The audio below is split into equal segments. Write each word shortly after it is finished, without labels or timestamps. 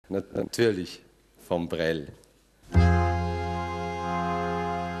Natürlich vom Brel. Heute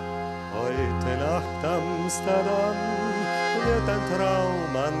Nacht Amsterdam wird ein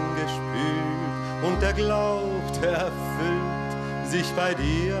Traum angespült und er glaubt, erfüllt sich bei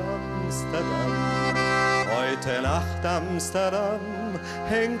dir Amsterdam. Heute Nacht Amsterdam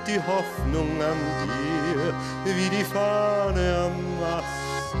hängt die Hoffnung an dir, wie die Fahne am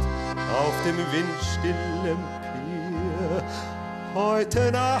Mast auf dem windstillen Pier.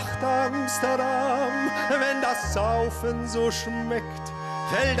 Heute Nacht Amsterdam, wenn das Saufen so schmeckt,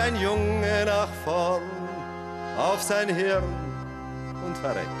 fällt ein Junge nach vorn auf sein Hirn und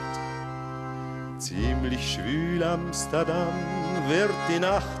verreckt. Ziemlich schwül Amsterdam wird die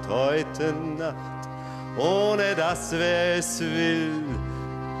Nacht heute Nacht, ohne dass wer es will,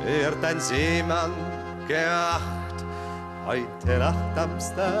 wird ein Seemann gemacht. Heute Nacht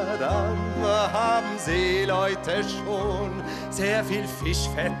Amsterdam haben Seeleute schon sehr viel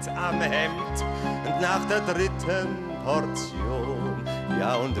Fischfett am Hemd und nach der dritten Portion,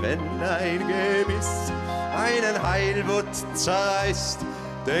 ja und wenn ein Gebiss einen Heilbutt zerreißt,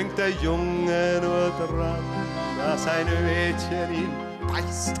 denkt der Junge nur dran, dass ein Mädchen ihn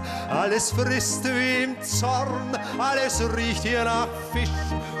beißt. Alles frisst wie im Zorn, alles riecht hier nach Fisch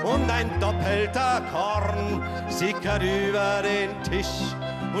und ein doppelter Korn sickert über den Tisch.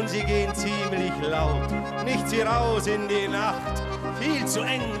 Und sie gehen ziemlich laut, nichts wie raus in die Nacht, viel zu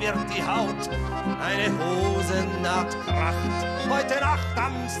eng wird die Haut, eine Hosennaht kracht. Heute Nacht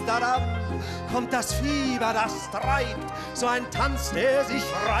Amsterdam kommt das Fieber, das treibt, so ein Tanz, der sich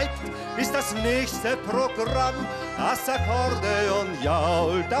reibt, ist das nächste Programm. Das Akkordeon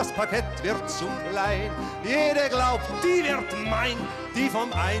jault, das Parkett wird zu klein, jede glaubt, die wird mein, die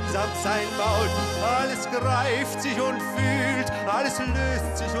vom Einsamsein baut. Alles greift sich und fühlt, alles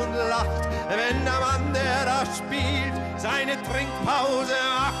löst sich und lacht, wenn der Mann, der da spielt, seine Trinkpause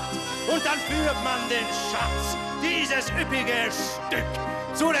macht. Und dann führt man den Schatz, dieses üppige Stück,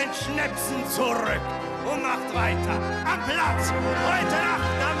 zu den Schnäpsen zurück und macht weiter am Platz. Heute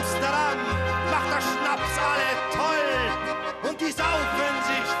Nacht Amsterdam macht der Schnaps alle toll und die saufen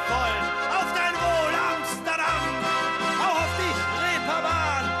sich voll. Auf dein Wohl Amsterdam, auch auf dich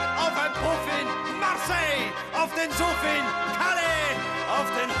Reeperbahn, auf ein Puff in Marseille, auf den Suff in Calais, auf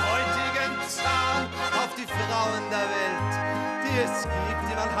den heutigen Zahn, auf die Frauen der Welt, die es gibt,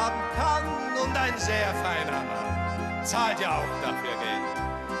 die man haben kann, und ein sehr feiner Mann zahlt ja auch dafür Geld.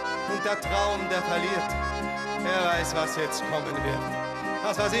 Und der Traum, der verliert, er weiß, was jetzt kommen wird,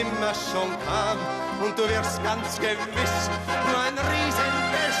 das, was immer schon kam, und du wirst ganz gewiss nur ein